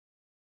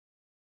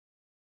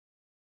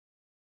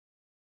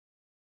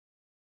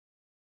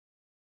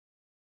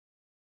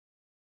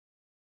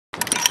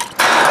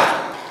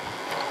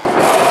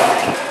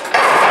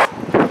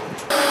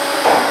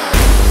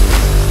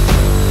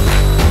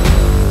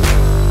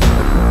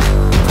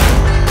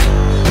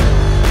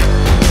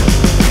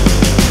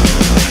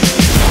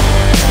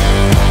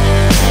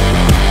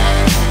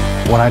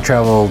When I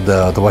traveled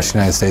the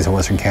Western United States and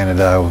Western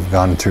Canada, I've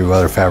gone through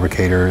other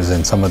fabricators,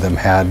 and some of them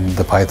had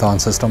the Python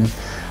system.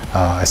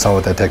 I saw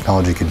what that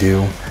technology could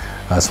do.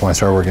 So when I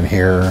started working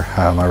here,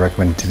 I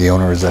recommended to the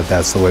owners that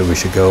that's the way we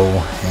should go.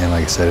 And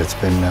like I said, it's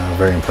been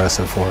very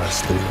impressive for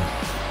us to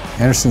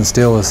do. Anderson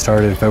Steel was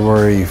started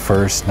February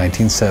 1st,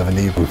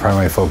 1970. We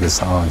primarily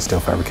focused on steel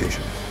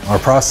fabrication. Our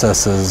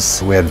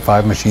processes, we had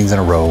 5 machines in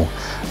a row.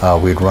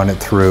 We'd run it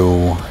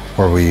through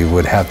where we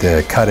would have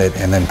to cut it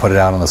and then put it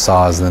out on the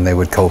saws, and then they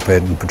would cope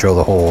it and drill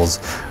the holes.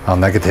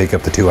 That could take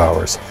up to 2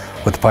 hours.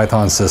 With the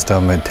Python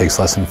system, it takes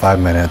less than 5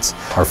 minutes.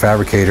 Our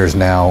fabricators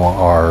now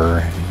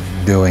are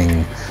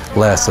doing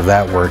less of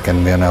that work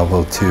and being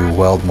able to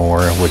weld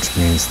more, which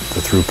means the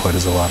throughput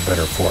is a lot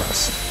better for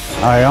us.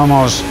 I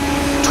almost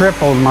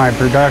tripled my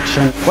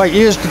production. What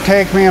used to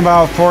take me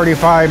about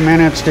 45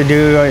 minutes to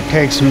do, it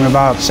takes me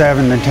about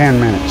 7 to 10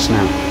 minutes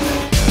now.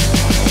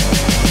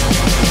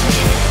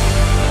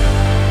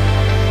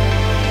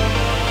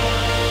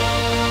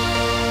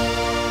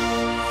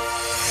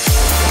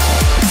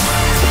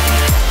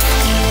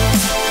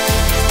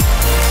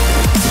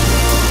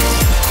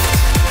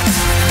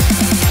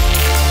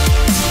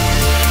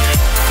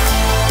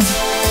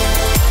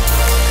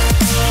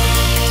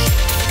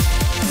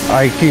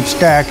 I keep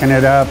stacking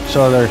it up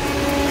so that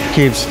it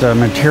keeps the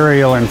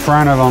material in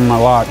front of them a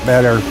lot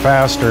better,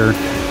 faster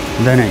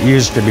than it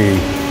used to be.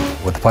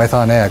 With the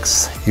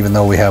PythonX, even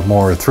though we have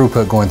more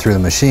throughput going through the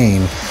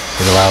machine,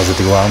 it allows it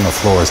to go out on the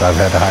floor, so I've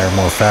had to hire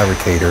more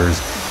fabricators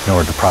in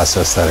order to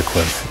process that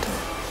equipment.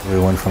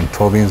 We went from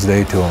 12 beams a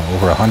day to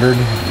over 100.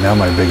 Now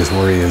my biggest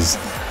worry is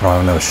I don't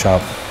have enough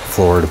shop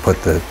floor to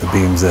put the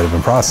beams that have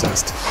been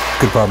processed.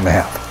 Good problem to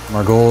have.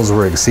 Our goals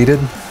were exceeded.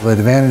 The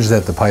advantage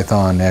that the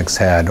PythonX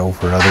had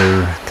over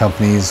other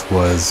companies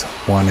was,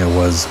 one, it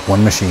was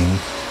one machine,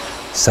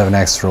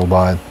 7-axis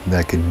robot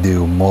that could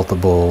do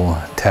multiple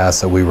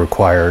tasks that we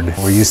required.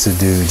 We used to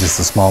do just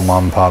the small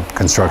mom and pop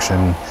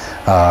construction.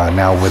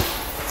 Now with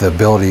the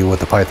ability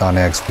with the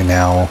PythonX, we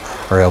now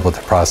are able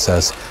to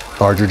process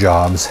larger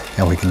jobs,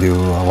 and we can do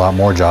a lot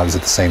more jobs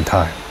at the same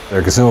time.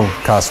 Their consumable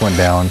costs went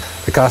down.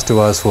 The cost to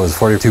us was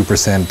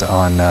 42%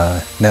 on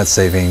net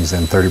savings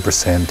and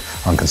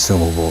 30% on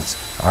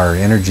consumables. Our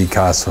energy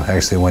costs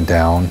actually went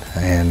down,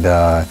 and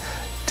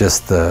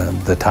just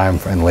the time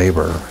and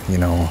labor,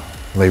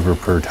 labor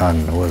per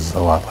ton was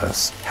a lot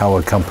less. How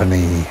a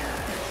company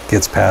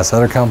gets past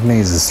other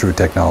companies is through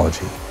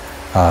technology.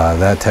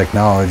 That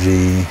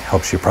technology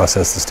helps you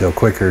process the steel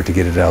quicker to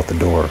get it out the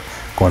door,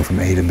 going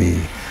from A to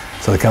B.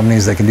 So the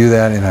companies that can do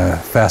that in a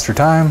faster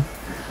time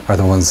are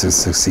the ones that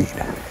succeed.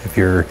 If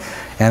you're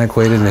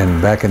antiquated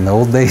and back in the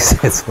old days,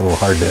 it's a little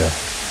hard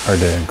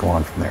to go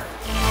on from there.